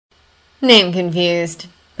Name Confused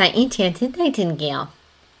by Enchanted Nightingale.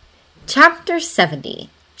 Chapter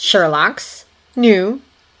 70. Sherlock's New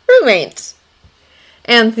Roommates.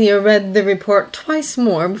 Anthea read the report twice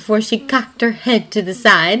more before she cocked her head to the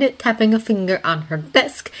side, tapping a finger on her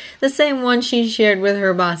desk, the same one she shared with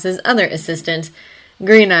her boss's other assistant.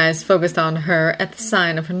 Green eyes focused on her at the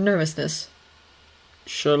sign of her nervousness.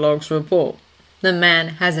 Sherlock's report? The man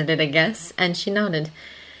hazarded a guess, and she nodded.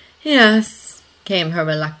 Yes, came her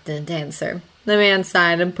reluctant answer. The man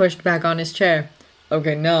sighed and pushed back on his chair.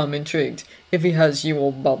 Okay, now I'm intrigued. If he has you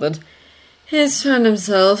all bothered. He's found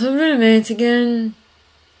himself a roommate again.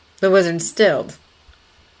 The wizard stilled.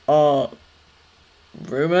 Roommate?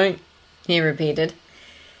 He repeated.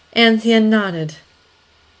 Anthea nodded.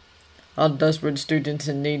 A desperate student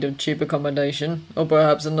in need of cheap accommodation, or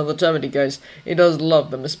perhaps another charity case. He does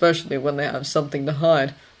love them, especially when they have something to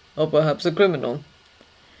hide. Or perhaps a criminal.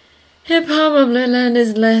 He probably learned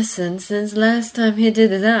his lesson since last time he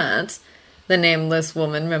did that, the nameless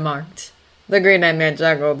woman remarked. The green-eyed man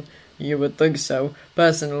chuckled. You would think so.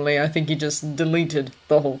 Personally, I think he just deleted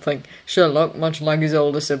the whole thing. Sherlock, much like his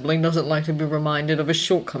older sibling, doesn't like to be reminded of his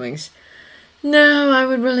shortcomings. No, I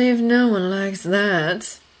would believe no one likes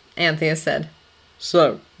that, Anthea said.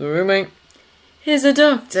 So, the roommate? He's a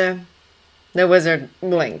doctor. The wizard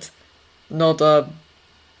blinked. Not a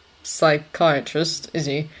psychiatrist, is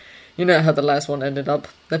he? You know how the last one ended up.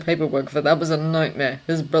 The paperwork for that was a nightmare.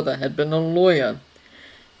 His brother had been a lawyer.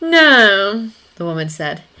 No, the woman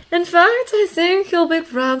said. In fact, I think he'll be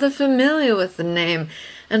rather familiar with the name,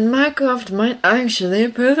 and Mycroft might actually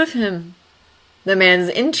approve of him. The man's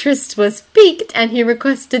interest was piqued, and he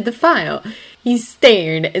requested the file. He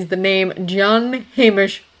stared as the name John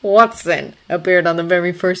Hamish Watson appeared on the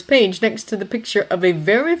very first page next to the picture of a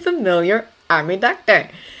very familiar army doctor.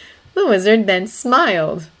 The wizard then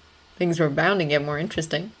smiled. Things were bound to get more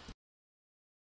interesting.